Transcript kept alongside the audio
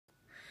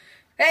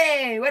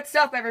Hey, what's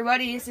up,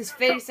 everybody? This is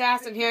Fade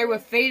Assassin here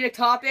with Fade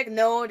Topic.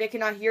 No, they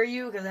cannot hear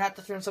you because I have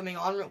to turn something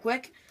on real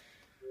quick.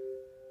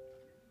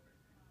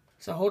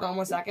 So hold on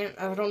 1 second.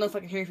 I don't know if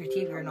I can hear your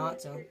TV or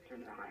not. So,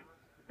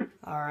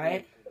 all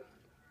right.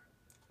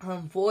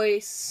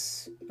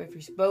 Voice,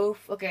 both.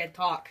 Okay,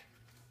 talk.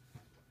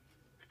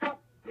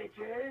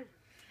 Bitches.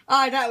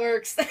 Ah, that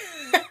works.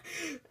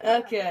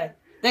 Okay.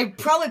 They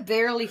probably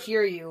barely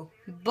hear you,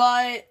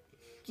 but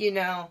you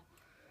know.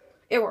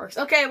 It works.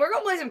 Okay, we're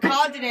gonna play some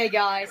COD today,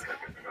 guys.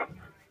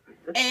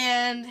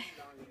 And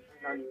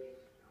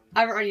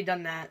I've already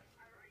done that.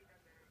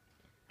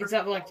 It's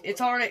up like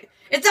 20.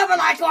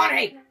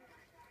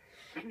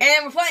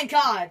 And we're playing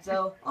COD,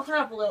 so I'll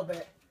turn up a little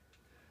bit.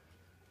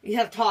 You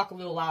have to talk a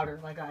little louder,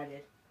 like I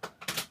did.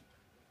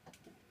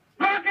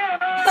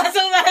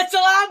 That's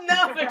loud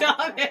enough,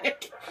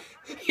 Dominic.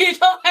 You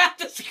don't have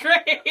to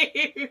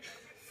scream.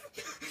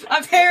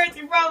 My parents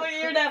can probably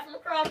hear that from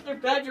across their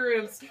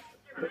bedrooms.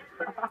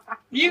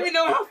 You even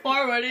know how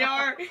far away they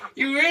are?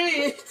 You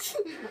idiots!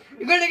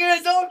 You're gonna get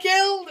us all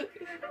killed!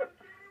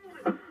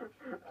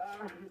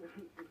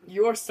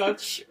 You're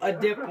such a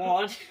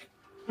dipwad.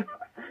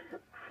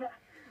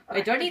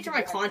 Wait, do I need to turn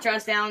my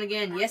contrast down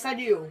again? Yes, I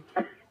do.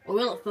 Or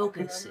will it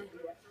focus?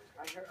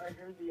 I heard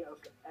the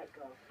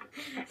echo.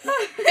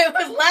 It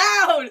was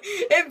loud!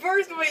 It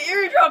burst my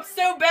eardrum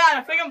so bad,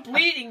 I think I'm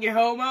bleeding, you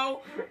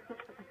homo!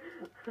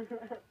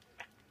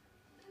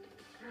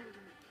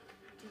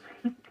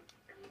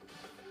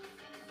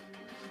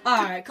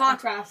 Alright,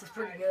 contrast is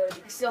pretty good.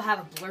 You can still have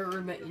a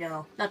blur, but, you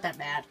know, not that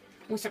bad.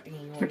 We'll start the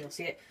game, you'll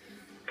see it.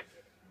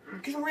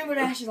 Because Rainbow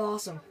Dash is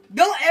awesome.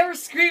 Don't ever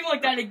scream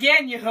like that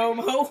again, you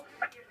homo!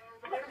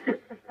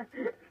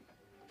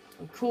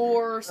 Some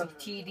core, some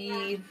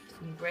TD,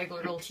 some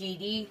regular little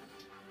TD.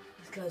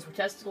 Because we're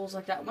testicles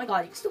like that. Oh my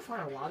god, you can still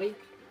find a lobby.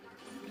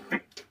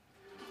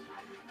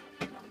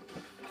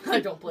 I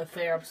don't play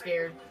fair, I'm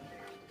scared.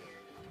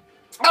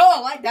 Oh,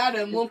 I like that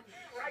emblem.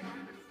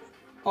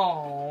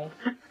 Aww.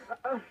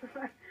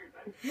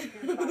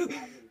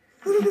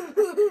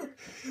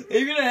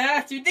 You're gonna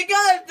have to. They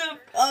got the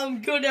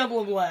good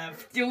emblem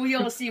left. You'll be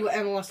able to see what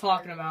everyone's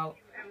talking about.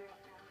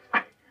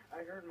 I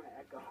heard my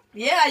echo.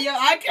 Yeah,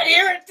 I can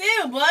hear it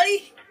too,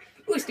 buddy.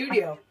 Ooh,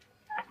 studio.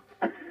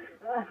 The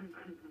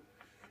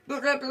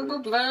reason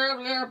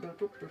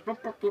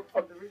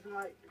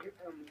why,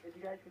 if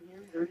you guys can hear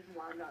me, the reason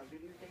why I'm not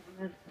videotaping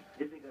this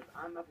is because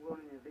I'm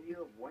uploading a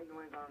video of White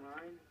Noise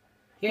Online.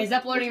 Yeah, he's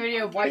uploading a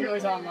video of White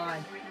Noise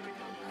Online,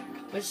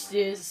 which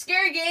is a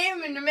scary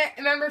game. And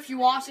remember, if you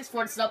watch this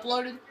before it's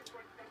uploaded,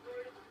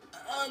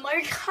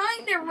 I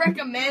kind of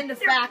recommend the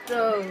fact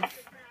of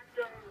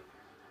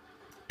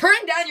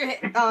turning down your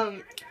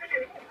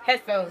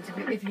headphones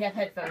if you have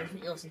headphones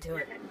and you listen to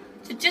it.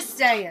 So just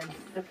saying.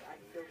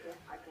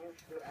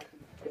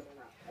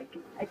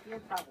 I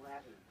can't stop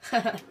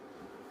laughing.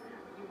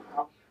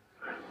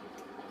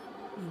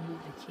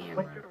 Move the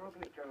camera.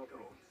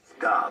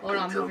 Stop Hold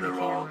on, until moving the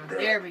they're all camera. dead.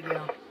 There we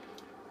go.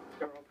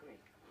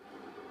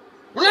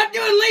 We're not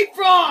doing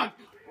leapfrog!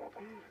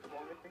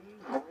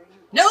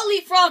 No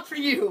leapfrog for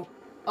you!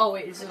 Oh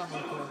wait, this is not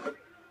hardcore.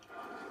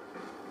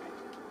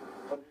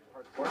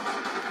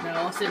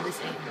 No, I said this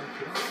ain't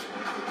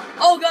hardcore.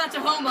 Oh god, it's a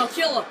homo,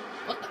 kill him!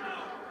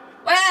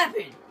 What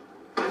happened?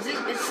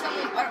 Is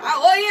someone...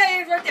 Oh yeah,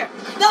 he's right there!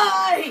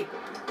 Die!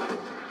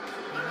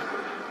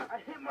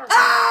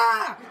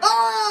 Ah!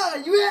 Ah!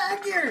 You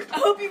hacker! I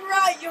hope you're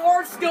right, you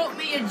horoscope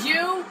me, a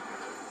Jew!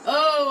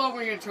 Oh,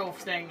 we're gonna trouble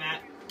for saying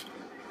that.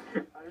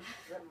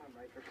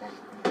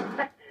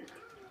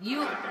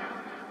 You...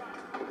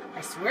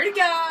 I swear to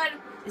God,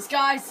 this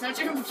guy's such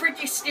a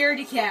freaking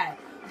scaredy cat.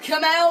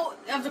 Come out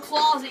of the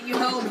closet, you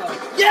homo.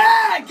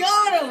 Yeah!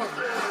 Got him!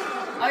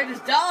 I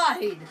just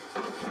died.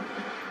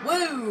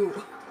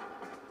 Woo!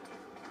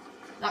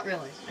 Not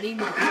really. I need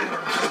more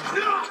camera.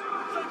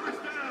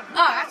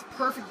 Ah, that's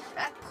perfect.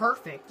 That's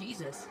perfect.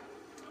 Jesus.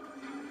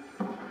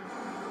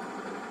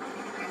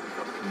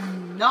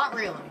 Not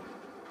really.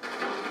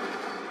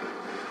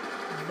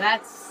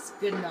 That's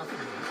good enough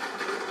for me.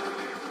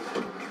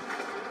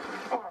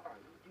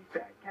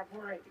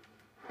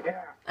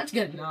 That's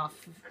good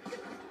enough.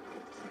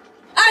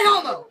 Hey,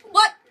 homo!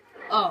 What?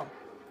 Oh.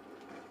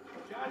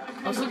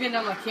 I was looking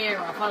at my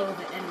camera. I thought it was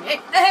an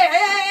enemy.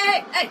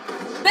 Hey!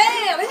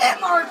 Bam! Hit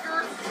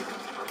marker!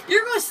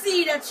 You're gonna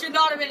see that should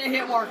not have been a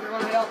hit marker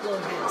when I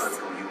upload this.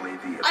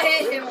 I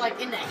hit him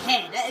like in the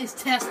head. That is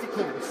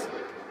testicles.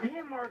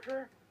 Hit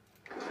marker?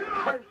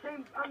 I'm the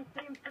same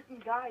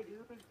freaking guy,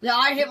 dude. Yeah,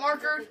 I hit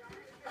marker?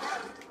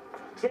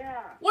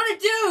 Yeah. What a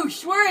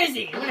douche! Where is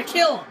he? I'm gonna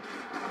kill him.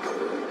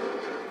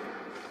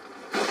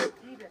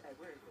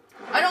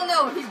 I don't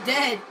know. He's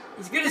dead.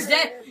 He's good as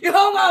dead. You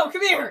homo!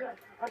 Come here!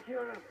 I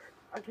killed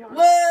him.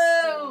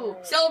 Whoa!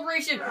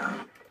 Celebration!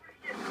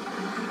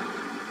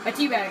 I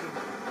teabag him.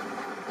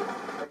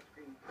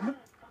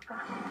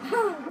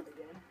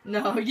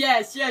 No,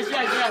 yes. Do it. I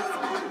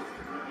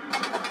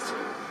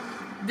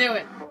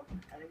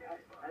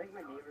think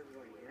my neighbor's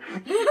going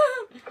in.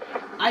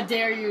 I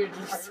dare you to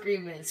just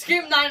scream it.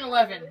 Scream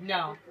 9/11.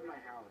 No.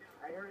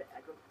 heard it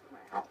echo from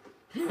my house.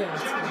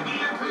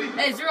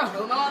 Hey, is there a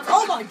homo out there?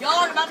 Oh my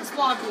god, I'm about to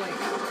spawn point.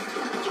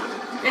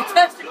 It's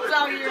testicles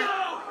out here.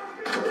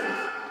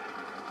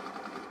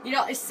 You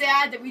know, it's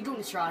sad that we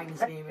don't try in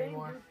this game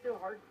anymore.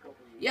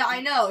 Yeah,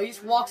 I know. He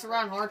just walks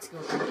around hard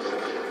scoping.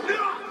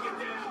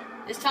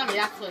 This time he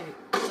actually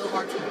still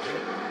hard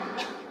scoping.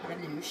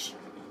 Douche.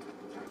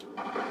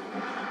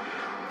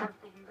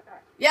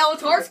 Yeah,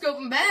 let's hard scope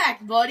him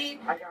back, buddy.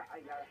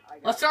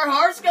 Let's start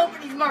hard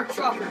scoping these mark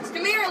truckers.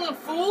 Come here, little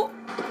fool.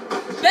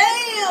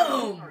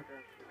 Bam!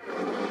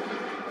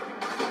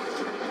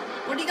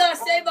 What do you gotta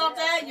say about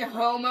that, you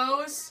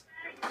homos?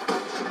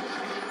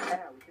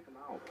 Yeah, we took him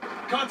out.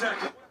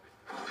 Contact.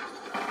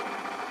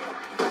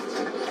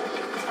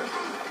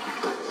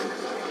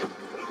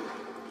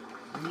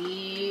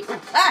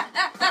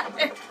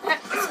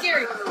 It's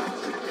scary.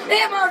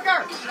 Hit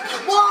marker!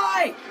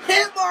 Why?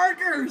 Hit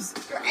markers!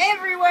 They're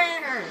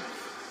everywhere!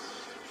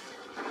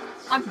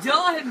 I'm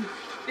done!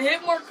 The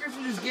hit markers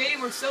in this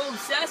game are so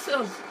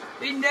obsessive.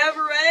 They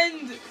never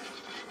end.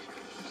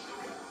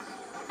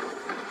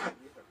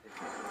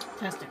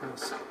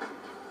 Testicles.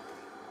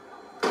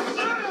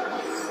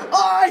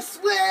 I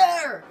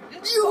swear!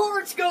 You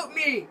hard-scope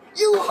me!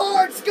 You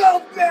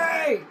hard-scope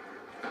me!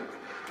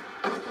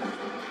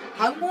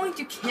 I'm going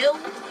to kill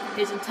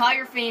his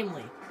entire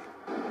family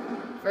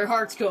for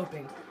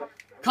hard-scoping.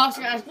 Cops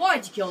are gonna ask,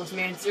 why'd you kill this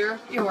man, sir?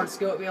 You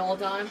hard-scope me all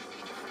the time.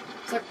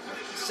 It's like,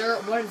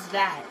 sir, what is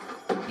that?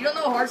 You don't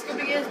know what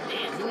hard-scoping is?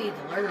 Man, you need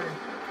to learn.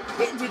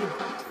 Get into the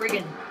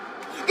friggin'...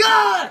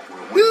 God!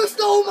 Who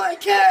stole my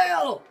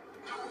kill?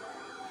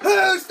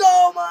 Who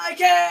stole my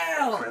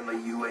kill? Friendly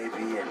UAV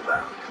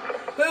inbound.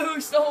 Who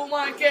stole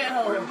my We're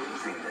kill?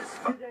 losing this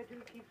fight.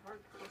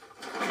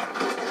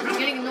 It's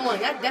getting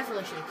annoying. That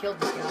definitely should have killed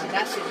this guy.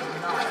 That should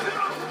have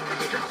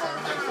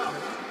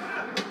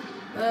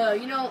not.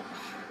 You know,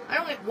 I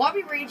don't like. Why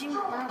be raging?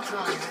 We're not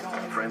trying. I don't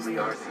like Friendly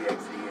this.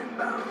 RCXD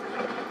inbound.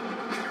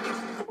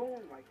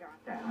 Boom, I got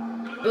that.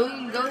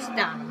 Boom goes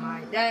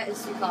dynamite. That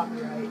is the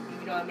copyright.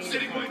 Even though I made it.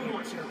 Taking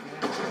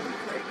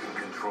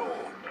control.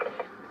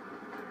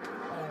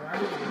 Whatever.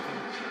 I'm leaving.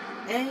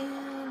 And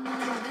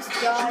this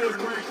guy is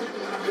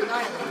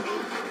annihilated.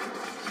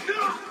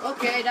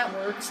 Okay, that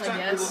works, I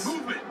guess.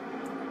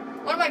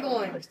 What am I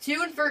going?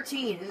 2 and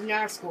 13 is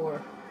our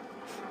score.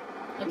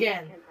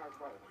 Again.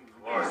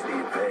 Lost the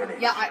advantage.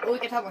 Yeah, we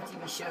can talk about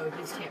TV shows. We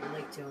just can't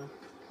relate to them.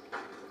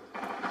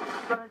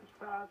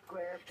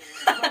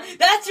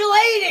 That's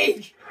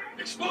relating!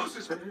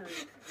 Explosives.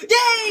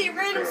 Yay!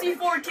 Random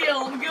C4 kill.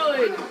 I'm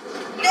good.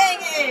 Dang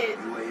it!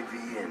 UAV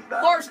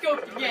inbound. Hard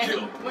scoped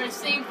again. We're the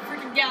same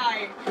freaking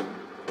guy.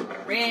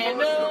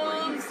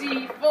 Random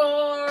C4.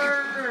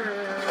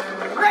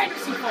 Random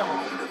C4.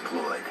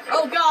 Deployed.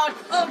 Oh god.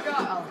 Oh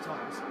god. Oh, it's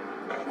ours.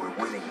 We're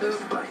winning this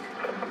fight.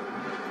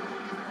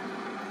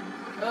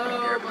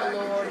 Oh my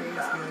lord,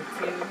 it's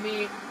good to me.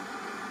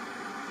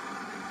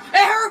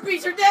 Hey,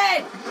 herpes, you're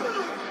dead!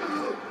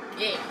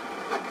 Yeah.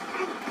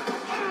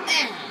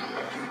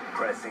 Keep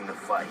pressing the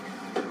fight.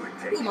 We're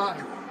taking Come on. it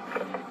to 'em.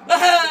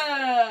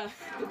 Ah,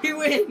 we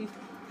win.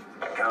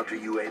 Counter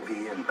UAV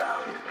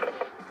inbound.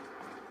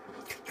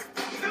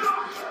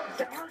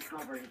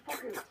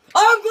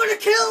 I'm gonna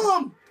kill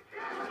him!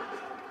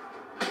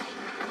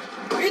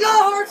 You're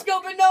not hard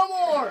scoping no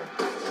more!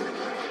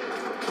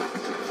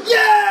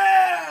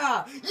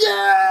 Yeah!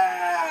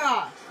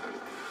 Yeah!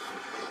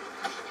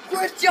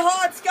 Quit your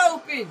hard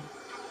scoping!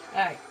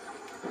 Hey.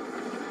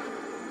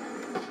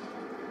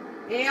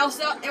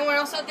 Anyone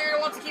else out there that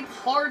wants to keep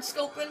hard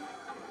scoping?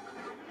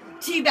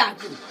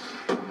 Teabag you.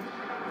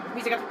 It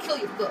means I got to kill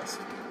you first.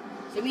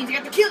 So it means I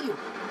got to kill you.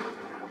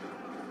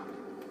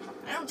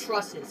 I don't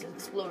trust this. It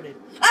exploded.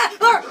 Ah!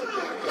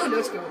 Oh,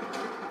 no scope.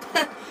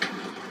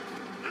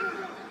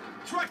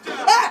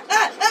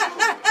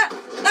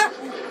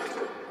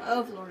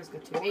 Oh, Florida's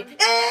good to me.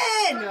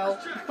 Eh, no.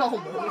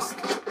 Almost.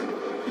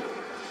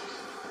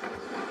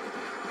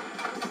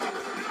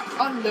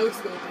 I'm no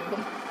scoping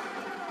him.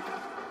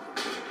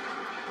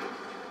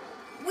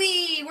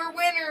 We're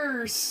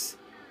winners.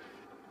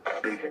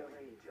 Big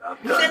job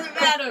It done. doesn't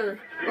matter.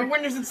 We're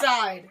winners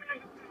inside.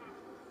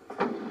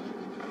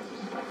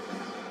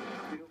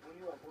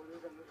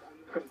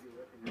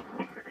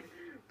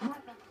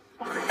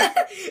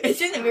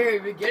 It's in the very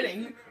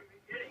beginning.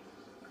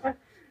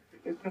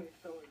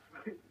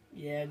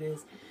 Yeah, it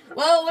is.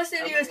 Well, this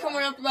video is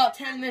coming up about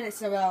 10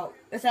 minutes.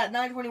 It's at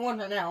 9:21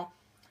 right now.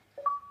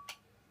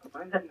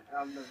 Mine's at,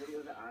 the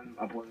video that I'm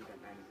uploading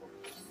at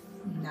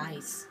 9:40.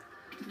 Nice.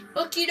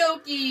 Okie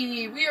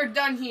dokie. We are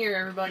done here,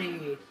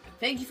 everybody.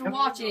 Thank you for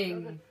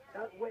watching.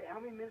 Wait, how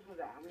many minutes was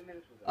that?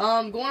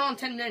 Going on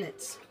 10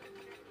 minutes.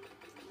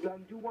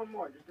 Do one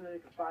more. Just do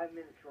like a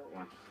 5-minute short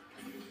one.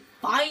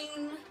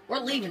 Fine. We're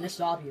leaving this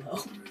lobby,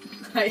 though.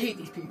 I hate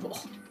these people.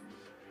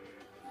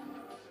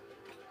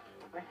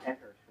 My head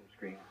hurts from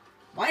screaming.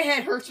 My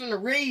head hurts from the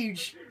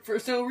rage for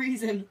no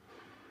reason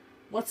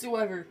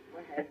whatsoever.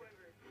 My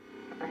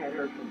head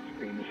hurts from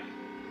screaming.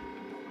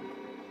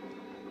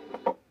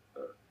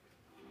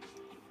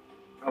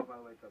 Oh, by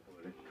the way, it's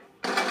uploaded.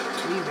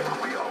 We win.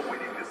 We are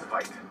winning this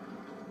fight.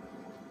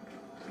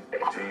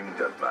 Team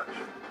deathmatch.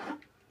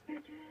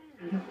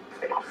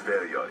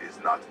 Failure is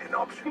not an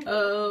option.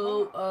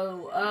 Oh,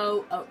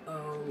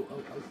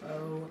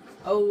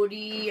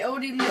 Odie, no,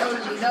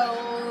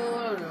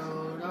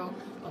 no.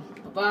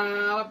 We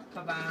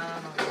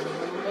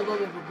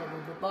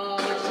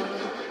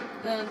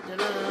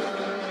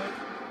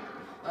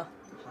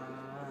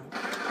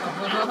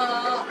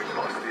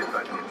lost the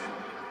advantage.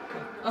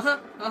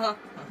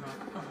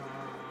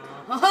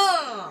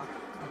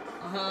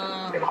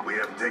 We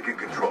have taken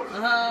control.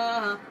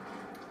 No.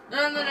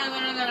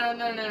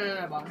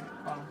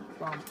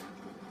 Bomb.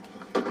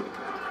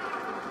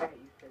 Hey,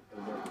 you said the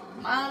word.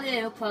 My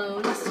Little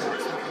Pony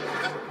sucks.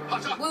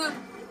 Woo.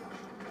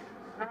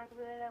 My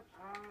little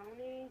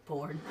pony.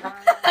 Bored. My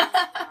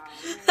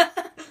little pony.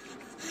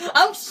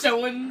 I'm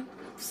showing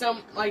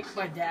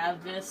my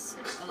dad this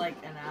in like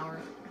an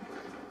hour.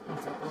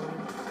 Once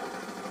uploaded.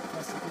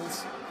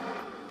 Testicles.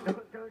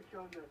 Don't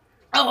show him the.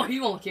 Oh, he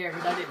won't care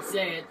because I didn't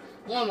say it.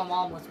 One of my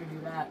mom lets me do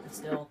that, but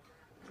still.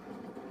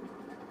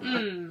 I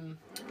wonder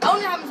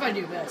what happens if I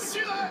do this.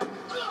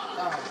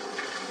 Oh.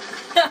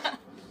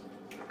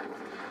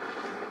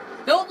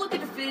 Don't look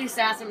at the Fitty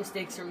Assassin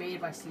mistakes are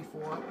made by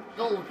C4.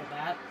 Don't look at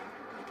that.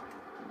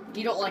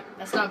 You don't like.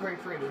 That's not very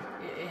pretty.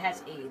 It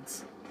has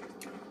AIDS.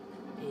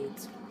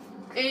 AIDS.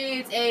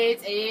 I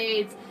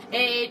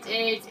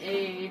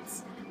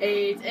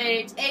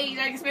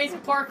can space in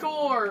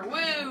parkour.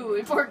 Woo!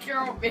 In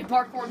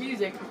parkour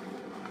music.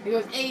 It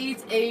goes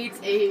AIDS. I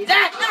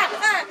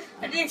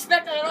didn't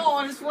expect that at all.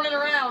 I'm just running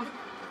around.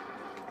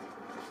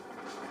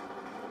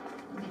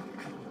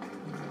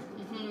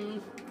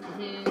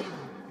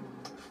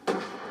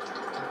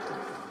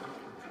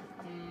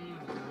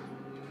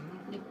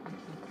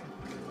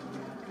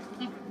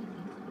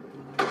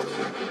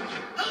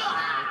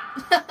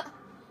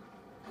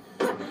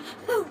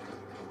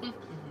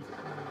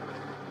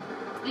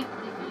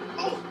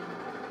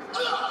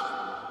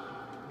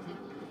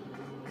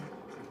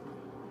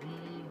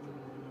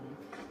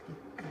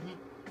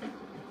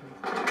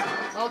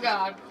 Oh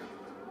God.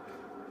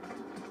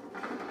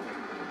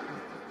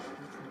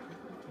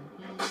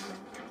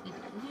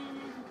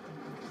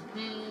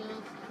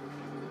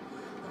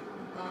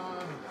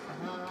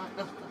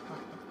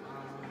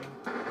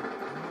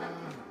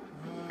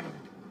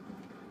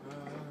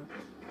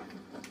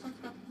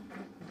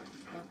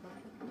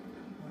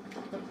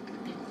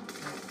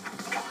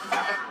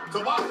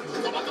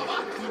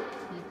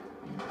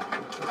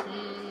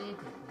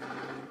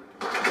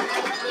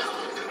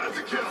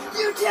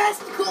 You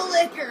testicle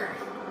licker!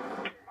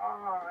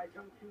 Oh, I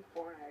jumped too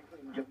far and I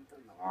actually jumped in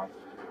the off.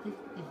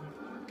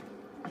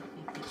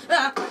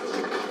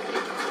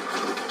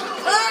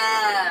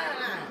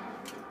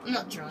 I'm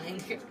not trying.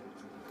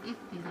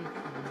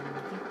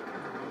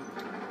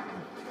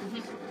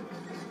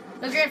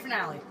 The grand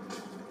finale.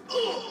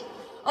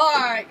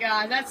 Alright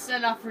guys, that's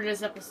enough for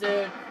this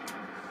episode.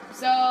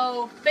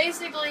 So,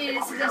 basically,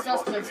 this is just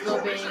us quick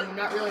scoping,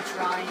 not really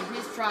trying. If we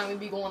just trying, we'd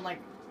be going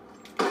like...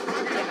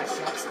 that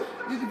sucks.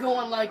 We'd be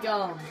going like,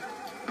 17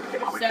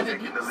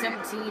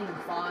 and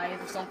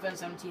 5 or something,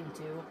 17 and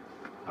 2.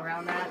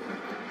 Around that.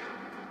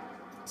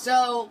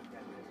 So...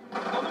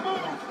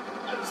 yeah.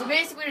 So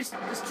basically, just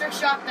trick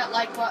shot that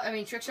like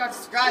button, trick shot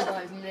subscribe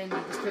button, and then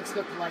just quick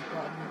scope the like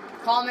button.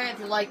 Comment if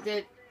you liked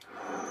it.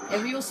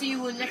 And we will see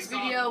you in the next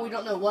video. We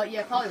don't know what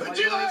yet, probably White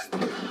Noise.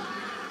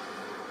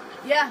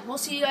 Yeah, we'll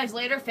see you guys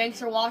later. Thanks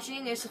for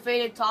watching. It's a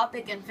Faded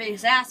Topic and Faded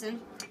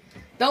Assassin.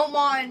 Don't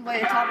mind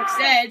what the topic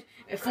said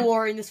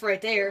before in this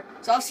right there.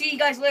 So I'll see you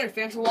guys later.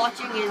 Thanks for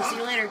watching and see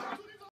you later.